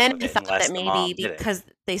to the And bottom then of I it thought that unless the maybe mom did it. because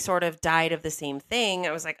they sort of died of the same thing,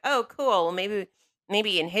 I was like, oh, cool. Well,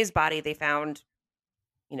 maybe in his body they found,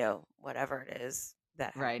 whatever it is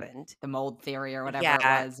that Right. happened. The mold theory or whatever it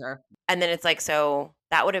Yeah. was, or And then it's like, so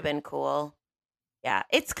that would have been cool. Yeah.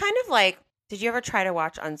 It's kind of like, did you ever try to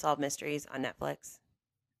watch Unsolved Mysteries on Netflix?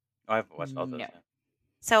 Oh, I've watched all those. no. Yeah.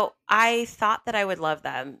 So I thought that I would love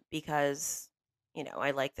them because,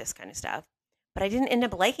 I like this kind of stuff. But I didn't end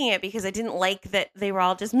up liking it because I didn't like that they were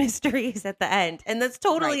all just mysteries at the end. And that's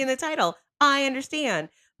totally Right. in the title. I understand.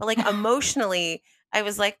 But like emotionally, I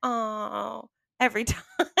was like, oh, every time.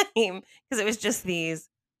 Because it was just these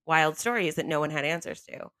wild stories that no one had answers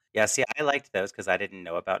to. Yeah, see, I liked those because I didn't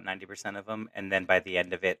know about 90% of them, and then by the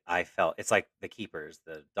end of it, I felt it's like The Keepers,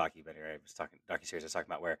 the documentary docuseries I was talking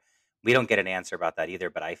about, where we don't get an answer about that either.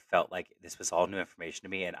 But I felt like this was all new information to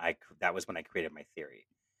me, and that was when I created my theory,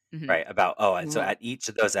 Mhm. right? About and so Mhm. at each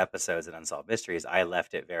of those episodes in Unsolved Mysteries, I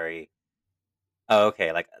left it very, oh,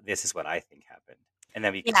 okay, like this is what I think happened, and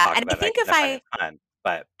then we can Yeah. talk And I about it. I think can define a ton,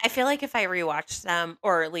 but I feel like if I rewatched them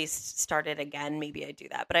or at least started again, maybe I'd do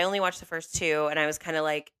that. But I only watched the first two and I was kind of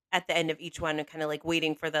like at the end of each one kind of like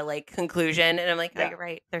waiting for the like conclusion and I'm like, "Oh, yeah, you're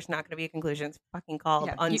right. There's not going to be a conclusion. It's fucking called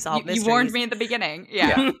Yeah. Unsolved You warned Mysteries." me at the beginning.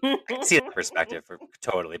 yeah, Yeah. I can see that perspective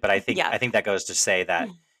totally. But Yeah. I think that goes to say that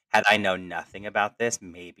had I known nothing about this,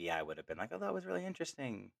 maybe I would have been like, oh, that was really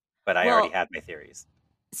interesting. But I already Well, had my theories.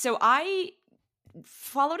 so I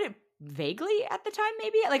followed it vaguely at the time,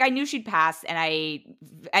 maybe. Like I knew she'd pass, and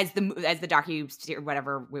as the docu or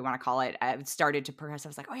whatever we want to call it, started to progress. I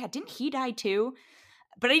was like, oh yeah, didn't he die too?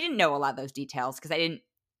 But I didn't know a lot of those details because I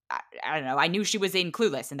don't know. I knew she was in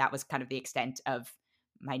Clueless, and that was kind of the extent of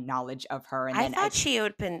my knowledge of her. And I then thought she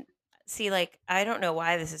would been see like I don't know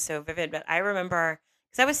why this is so vivid, but I remember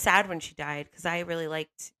cuz I was sad when she died cuz I really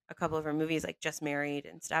liked a couple of her movies like Just Married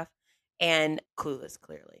and stuff and Clueless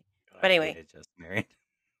clearly. God, But I anyway, hated Just Married.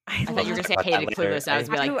 I I thought you were loved going to Talk say I about that hated later. Clueless, and I was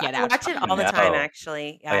going to be like, get I out. watch it all the No. time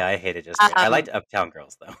actually. Oh Yeah. yeah, I hated Just Married. I liked Uptown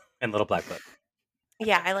Girls though, and Little Black Book.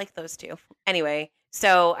 Yeah, I like those too. Anyway,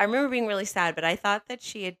 so I remember being really sad, but I thought that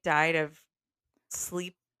she had died of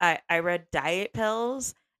sleep. I read diet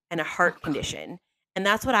pills and a Oh, heart God. condition. And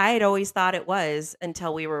that's what I had always thought it was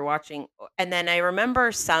until we were watching. And then I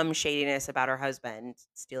remember some shadiness about her husband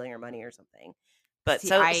stealing her money or something. But See,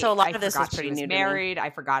 so a lot I of this was forgot she pretty was new married.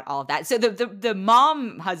 I forgot all of that. So the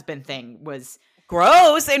mom husband thing was to me.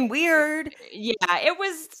 Gross and weird. yeah, it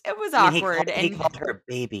was I mean, awkward. he And called her a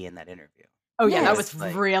baby in that interview. oh yeah, that Yes. was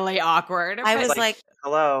Like, really awkward. I But was like,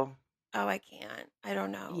 hello. oh, I can't. I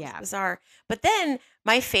don't know. It's yeah, bizarre. But then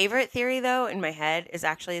my favorite theory, though, in my head is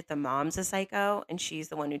actually that the mom's a psycho and she's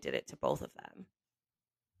the one who did it to both of them.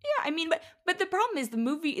 yeah. I mean, but the problem is the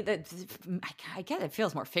movie. I guess it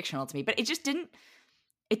feels more fictional to me, but it just didn't.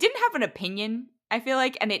 It didn't have an opinion. I feel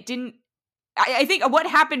like, and it didn't. I think What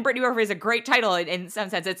Happened, Brittany Murphy is a great title in some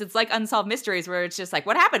sense. It's like Unsolved Mysteries, where it's just like,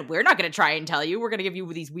 what happened? We're not going to try and tell you. We're going to give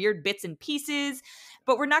you these weird bits and pieces,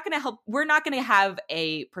 but we're not going to help. We're not going to have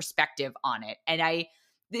a perspective on it. And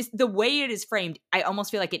the way it is framed, I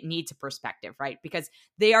almost feel like it needs a perspective, right? Because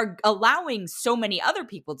they are allowing so many other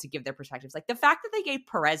people to give their perspectives. Like the fact that they gave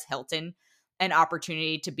Perez Hilton an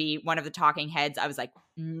opportunity to be one of the talking heads, I was like,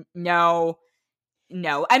 no.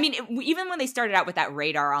 I mean, even when they started out with that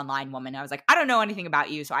Radar Online woman, I was like, I don't know anything about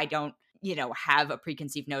you, so I don't, have a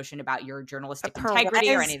preconceived notion about your journalistic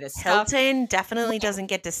integrity or any of this stuff. Hilton definitely doesn't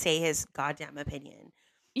get to say his goddamn opinion.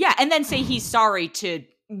 Yeah, and then say he's sorry to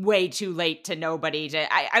way too late to nobody.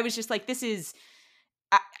 I was just like, this is,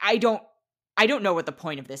 I don't know what the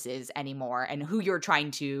point of this is anymore, and who you're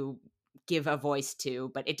trying to give a voice to,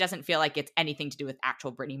 but it doesn't feel like it's anything to do with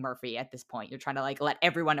actual Brittany Murphy at this point. You're trying to like let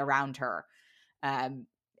everyone around her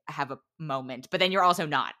have a moment, but then you're also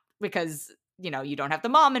not, because you don't have the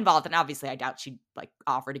mom involved, and obviously I doubt she'd like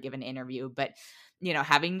offer to give an interview, but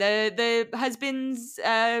having the husband's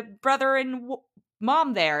brother and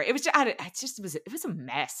mom there, it was a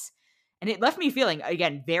mess, and it left me feeling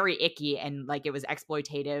again very icky and like it was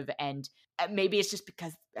exploitative, and maybe it's just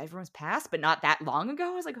because everyone's passed, but not that long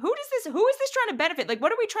ago. I was like, who is this trying to benefit? Like,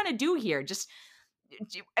 what are we trying to do here? Just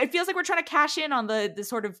it feels like we're trying to cash in on the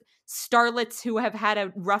sort of starlets who have had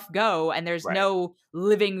a rough go, and there's no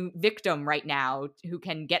living victim right now who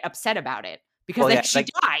can get upset about it because she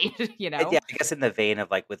died. Yeah, I guess in the vein of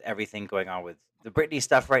like with everything going on with the Britney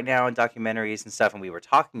stuff right now and documentaries and stuff, and we were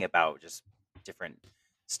talking about just different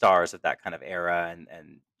stars of that kind of era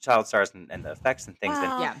and child stars and the effects and things.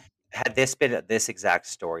 Well, And had this been this exact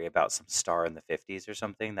story about some star in the 50s or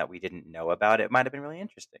something that we didn't know about, it might have been really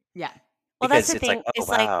interesting. Yeah. Well, that's the Because it's thing. like, oh It's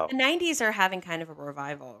wow. like the 90s are having kind of a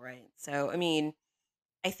revival, right? So, I mean,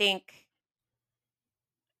 I think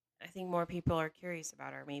more people are curious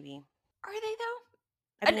about her, maybe. Are they though?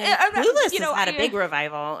 I mean, Clueless has had a big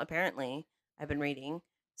revival, apparently. I've been reading.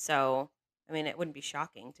 So, I mean, it wouldn't be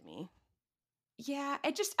shocking to me. Yeah,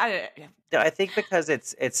 I think because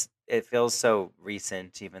it feels so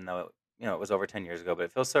recent, even though it was over 10 years ago, but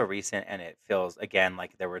it feels so recent, and it feels again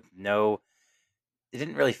like it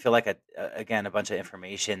didn't really feel like a bunch of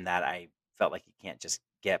information that I felt like you can't just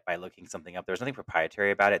get by looking something up. There was nothing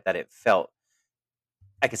proprietary about it that it felt.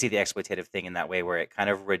 I could see the exploitative thing in that way, where it kind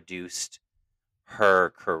of reduced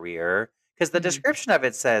her career, because the description of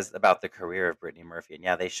it says about the career of Brittany Murphy, and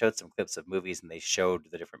yeah, they showed some clips of movies and they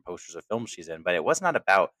showed the different posters of films she's in, but it was not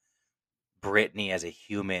about Brittany as a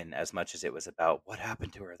human as much as it was about what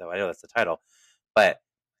happened to her, though I know that's the title, but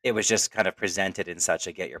it was just kind of presented in such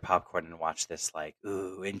a get your popcorn and watch this like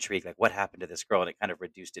ooh intrigue, like what happened to this girl, and it kind of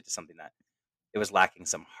reduced it to something that it was lacking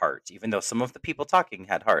some heart, even though some of the people talking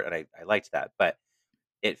had heart, and I liked that, but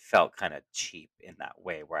it felt kind of cheap in that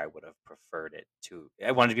way, where I would have preferred it to.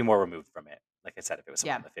 I wanted to be more removed from it. Like I said, if it was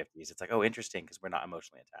someone in the 50s, it's like, oh, interesting, because we're not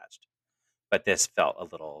emotionally attached. But this felt a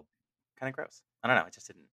little kind of gross. I don't know.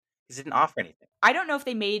 It didn't offer anything. I don't know if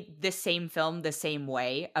they made the same film the same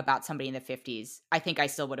way about somebody in the 50s. I think I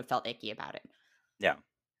still would have felt icky about it. Yeah,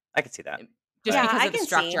 I could see that. Just because of the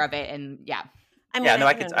structure of it, and I mean,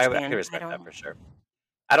 I could respect that for sure.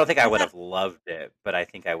 I don't think I would have loved it, but I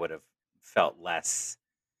think I would have felt less.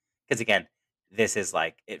 Because again, this is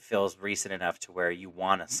like, it feels recent enough to where you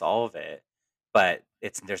want to solve it, but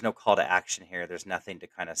there's no call to action here. There's nothing to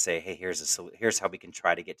kind of say, hey, here's how we can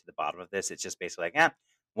try to get to the bottom of this. It's just basically like,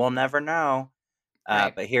 we'll never know.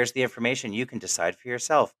 Right. But here's the information. You can decide for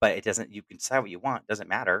yourself, but you can decide what you want. It doesn't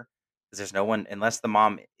matter, because there's no one, unless the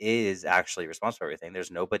mom is actually responsible for everything,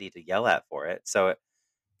 there's nobody to yell at for it. So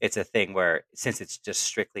it's a thing where, since it's just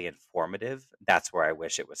strictly informative, that's where I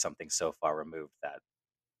wish it was something so far removed that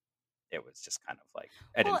it was just kind of like,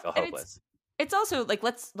 I didn't feel hopeless. It's also like,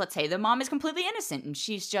 let's say the mom is completely innocent and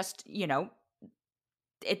she's just, then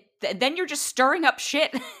you're just stirring up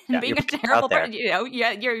shit and being a terrible person.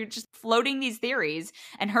 You're just floating these theories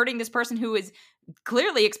and hurting this person who is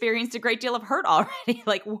clearly experienced a great deal of hurt already.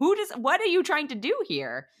 Like, what are you trying to do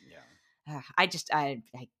here? Yeah. I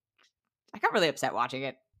got really upset watching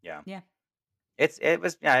it. Yeah. Yeah. it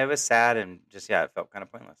was sad and just it felt kind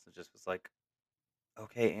of pointless. It just was like,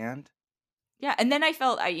 okay, and Yeah, and then I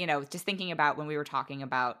felt, just thinking about when we were talking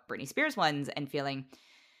about Britney Spears ones and feeling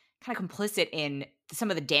kind of complicit in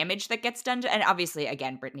some of the damage that gets done. And obviously,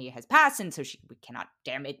 again, Britney has passed, and so we cannot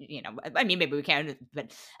damage. I mean, maybe we can,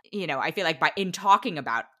 but I feel like in talking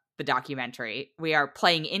about the documentary, we are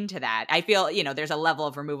playing into that. I feel there's a level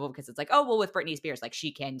of removal because it's like, oh well, with Britney Spears, like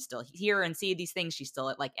she can still hear and see these things. She's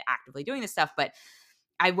still like actively doing this stuff, but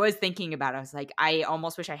I was thinking about it. I was like, I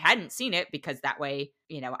almost wish I hadn't seen it because that way,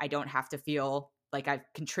 I don't have to feel like I've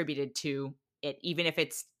contributed to it, even if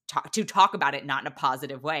it's to talk about it not in a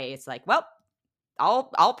positive way. It's like, well,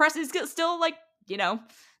 all press is still like, it's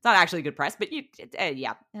not actually good press, but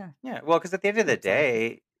yeah. yeah. Well, because at the end of the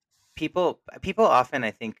day, people often,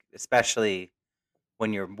 I think, especially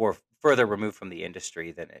when you're more further removed from the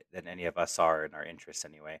industry than any of us are in our interests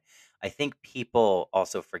anyway, I think people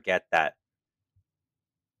also forget that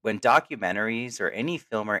when documentaries or any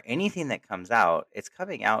film or anything that comes out, it's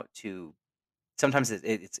coming out to sometimes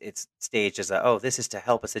it's staged as a, oh, this is to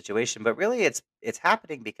help a situation, but really it's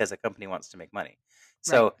happening because a company wants to make money.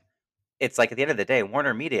 So Right. it's like at the end of the day,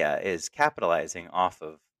 Warner Media is capitalizing off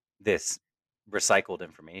of this recycled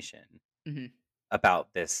information Mm-hmm.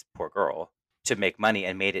 about this poor girl to make money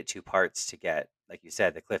and made it two parts to get, like you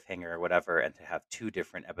said, the cliffhanger or whatever, and to have two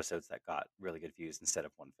different episodes that got really good views instead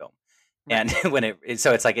of one film. Right. And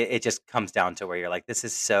so it's like it just comes down to where you're like, this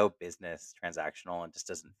is so business transactional and just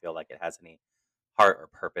doesn't feel like it has any heart or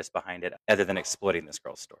purpose behind it other than exploiting this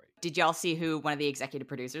girl's story. Did y'all see who one of the executive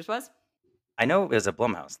producers was? I know it was a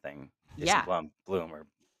Blumhouse thing, Jason Yeah. Bloom,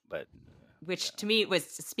 but Which to me was,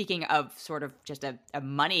 speaking of sort of just a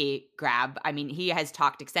money grab. I mean, he has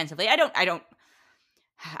talked extensively. I don't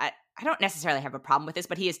necessarily have a problem with this,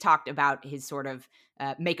 but he has talked about his sort of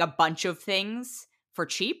make a bunch of things for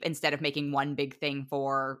cheap instead of making one big thing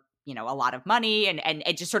for a lot of money, and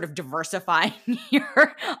just sort of diversifying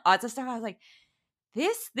your odds of stuff. I was like,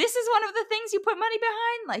 this is one of the things you put money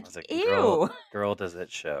behind. I Like, was like, ew. girl, does it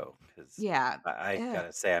show? Because Yeah. I Ugh.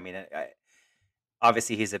 gotta say, I mean,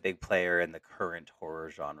 obviously he's a big player in the current horror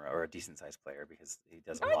genre, or a decent sized player because he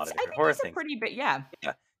does a lot of I different think horror he's a things. pretty big, yeah.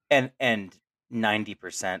 Yeah, and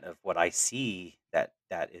 90% of what I see that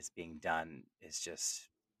is being done is just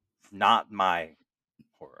not my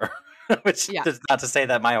horror, which Yeah. is not to say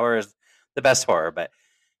that my horror is the best horror, but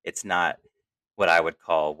it's not what I would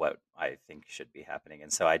call what I think should be happening.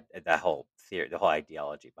 And so that whole theory, the whole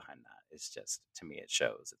ideology behind that is just, to me, it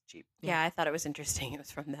shows it's cheap. Yeah, I thought it was interesting. It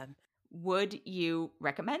was from them. Would you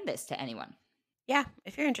recommend this to anyone? Yeah,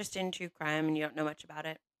 if you're interested in true crime and you don't know much about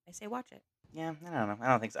it, I say watch it. Yeah, I don't know. I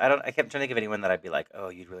don't think so. I kept trying to think of anyone that I'd be like, oh,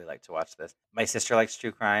 you'd really like to watch this. My sister likes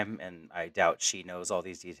true crime, and I doubt she knows all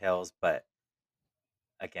these details. But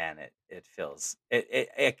again, it feels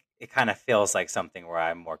it kind of feels like something where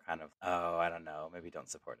I'm more kind of, oh, I don't know, maybe don't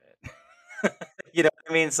support it. You know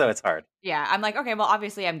what I mean? So it's hard. Yeah, I'm like, okay, well,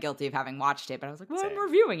 obviously I'm guilty of having watched it, but I was like, well, Same. I'm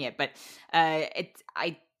reviewing it. But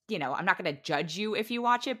I'm not going to judge you if you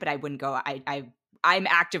watch it, but I wouldn't go. I'm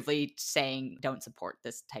actively saying don't support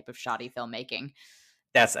this type of shoddy filmmaking.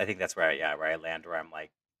 I think that's where I land, where I'm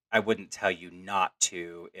like, I wouldn't tell you not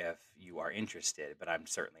to if you are interested, but I'm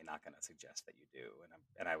certainly not going to suggest that you do.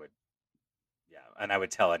 And I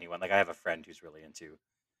would tell anyone, like I have a friend who's really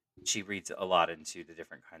she reads a lot into the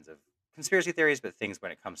different kinds of conspiracy theories, but things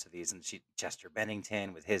when it comes to these, and Chester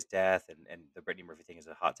Bennington with his death, and the Brittany Murphy thing is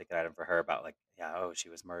a hot ticket item for her about like, yeah, oh, she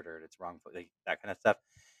was murdered, it's wrongful, like, that kind of stuff.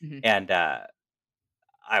 Mm-hmm. And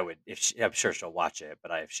I would, I'm sure she'll watch it,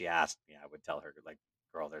 but if she asked me, I would tell her like,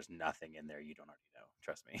 girl, there's nothing in there you don't already know.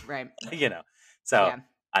 Trust me. Right. So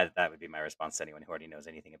Yeah. that would be my response to anyone who already knows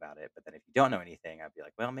anything about it. But then if you don't know anything, I'd be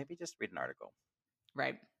like, well, maybe just read an article.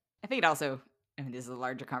 Right. I think it also, I mean, this is a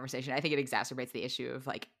larger conversation. I think it exacerbates the issue of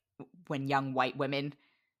like when young white women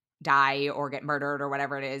die or get murdered or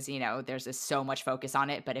whatever it is, there's just so much focus on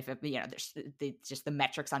it. But if there's just the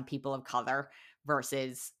metrics on people of color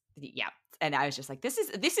versus, yeah. And I was just like, this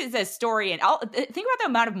is a story. And think about the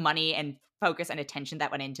amount of money and focus and attention that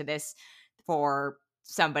went into this for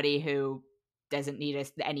somebody who doesn't need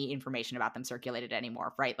any information about them circulated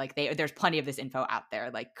anymore, right? Like there's plenty of this info out there.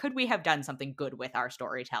 Like, could we have done something good with our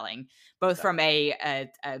storytelling, both from a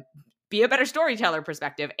be a better storyteller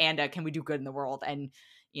perspective and can we do good in the world and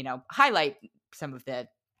highlight some of the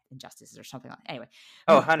injustices or something like that. Anyway.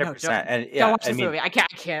 Oh, 100%. And yeah, don't watch this movie. I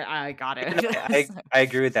can't. I got it. I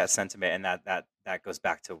agree with that sentiment, and that goes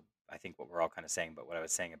back to I think what we're all kind of saying, but what I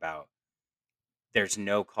was saying about there's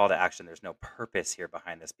no call to action, there's no purpose here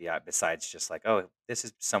behind this besides just like, oh, this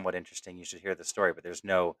is somewhat interesting, you should hear the story, but there's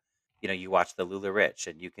no you watch the Lula Rich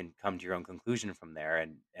and you can come to your own conclusion from there,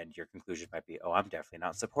 and your conclusion might be, oh, I'm definitely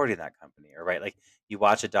not supporting that company, or right, like you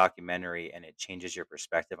watch a documentary and it changes your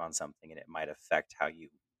perspective on something and it might affect how you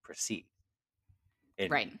proceed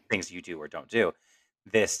in Right. things you do or don't do.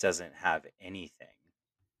 This doesn't have anything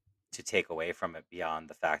to take away from it beyond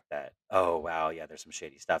the fact that, oh wow, yeah, there's some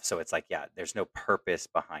shady stuff. So it's like, yeah, there's no purpose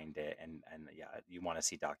behind it, and yeah, you want to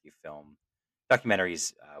see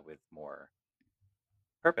documentaries with more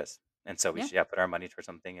purpose. And so we Yeah. should put our money towards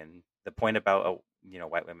something. And the point about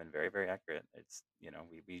white women, very very accurate. It's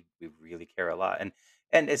we really care a lot,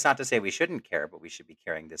 and it's not to say we shouldn't care, but we should be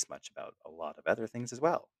caring this much about a lot of other things as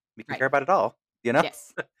well. We can Right. care about it all, you know.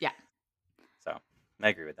 Yes. Yeah. So I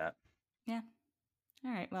agree with that. Yeah.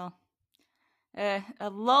 All right. Well, a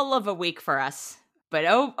lull of a week for us, but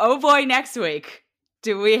oh boy, next week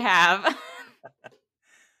do we have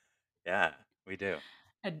Yeah, we do.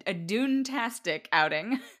 a Dune-tastic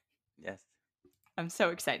outing. Yes. I'm so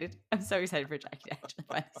excited. I'm so excited for Jackie to actually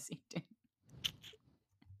finally see Dune.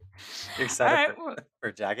 You're excited All right.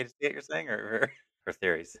 for Jackie to see it, you're saying, or her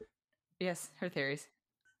theories? Yes, her theories.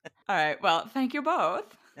 All right. Well, thank you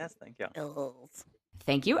both. Yes, thank you.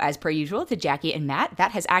 Thank you, as per usual, to Jackie and Matt.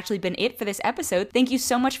 That has actually been it for this episode. Thank you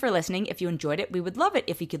so much for listening. If you enjoyed it, we would love it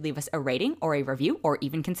if you could leave us a rating or a review or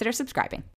even consider subscribing.